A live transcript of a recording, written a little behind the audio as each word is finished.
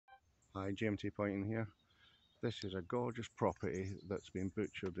Hi, GMT Pointing here. This is a gorgeous property that's been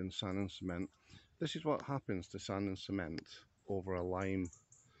butchered in sand and cement. This is what happens to sand and cement over a lime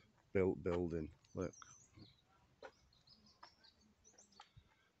built building. Look,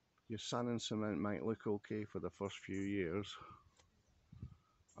 your sand and cement might look okay for the first few years,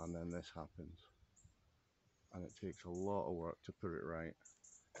 and then this happens. And it takes a lot of work to put it right.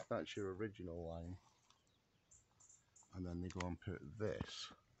 That's your original lime. And then they go and put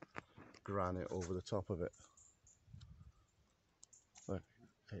this granite over the top of it. Look,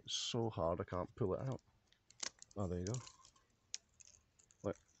 it's so hard I can't pull it out. Oh, there you go.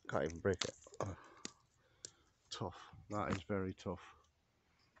 Look, can't even break it. Oh, tough. That is very tough.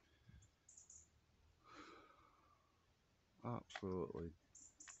 Absolutely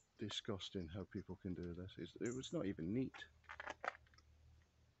disgusting how people can do this. It was not even neat.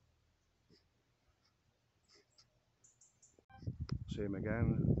 Same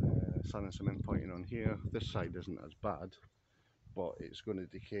again, sand and cement pointing on here. This side isn't as bad, but it's going to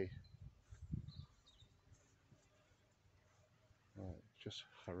decay. It's just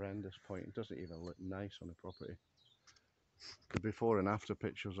horrendous point. It doesn't even look nice on the property. The before and after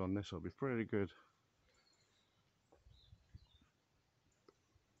pictures on this will be pretty good.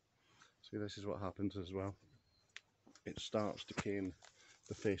 See, this is what happens as well. It starts decaying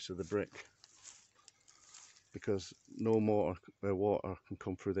the face of the brick because no more water can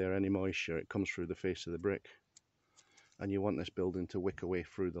come through there, any moisture, it comes through the face of the brick. And you want this building to wick away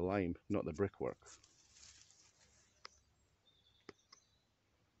through the lime, not the brickwork.